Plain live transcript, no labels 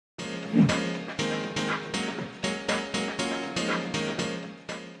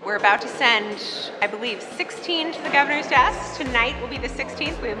We're about to send, I believe, 16 to the governor's desk. Tonight will be the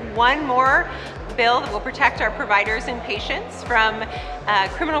 16th. We have one more bill that will protect our providers and patients from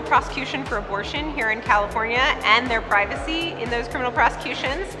criminal prosecution for abortion here in California and their privacy in those criminal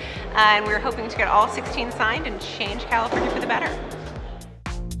prosecutions. And we're hoping to get all 16 signed and change California for the better.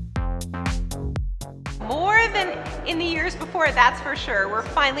 More than in the years before, that's for sure. We're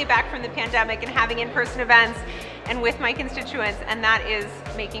finally back from the pandemic and having in-person events and with my constituents, and that is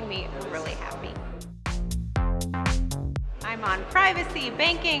making me really happy. I'm on privacy,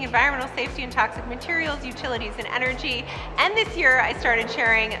 banking, environmental safety and toxic materials, utilities and energy, and this year I started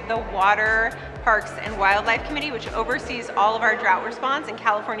chairing the Water, Parks and Wildlife Committee, which oversees all of our drought response in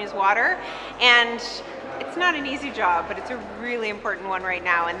California's water. And it's not an easy job, but it's a really important one right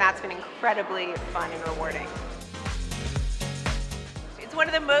now, and that's been incredibly fun and rewarding. It's one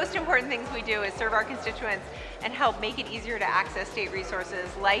of the most important things we do is serve our constituents and help make it easier to access state resources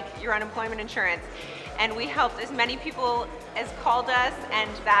like your unemployment insurance. And we helped as many people as called us, and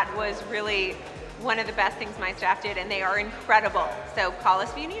that was really one of the best things my staff did, and they are incredible. So call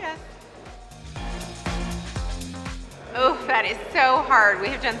us if you need us. Oh, that is so hard. We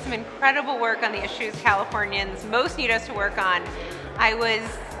have done some incredible work on the issues Californians most need us to work on. I was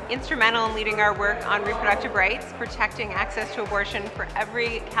instrumental in leading our work on reproductive rights, protecting access to abortion for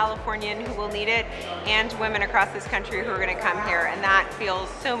every Californian who will need it, and women across this country who are going to come here, and that feels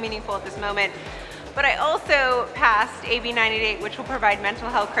so meaningful at this moment. But I also passed AB 98, which will provide mental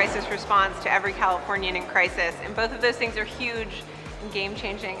health crisis response to every Californian in crisis, and both of those things are huge and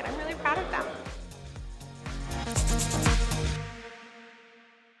game-changing, and I'm really proud of them.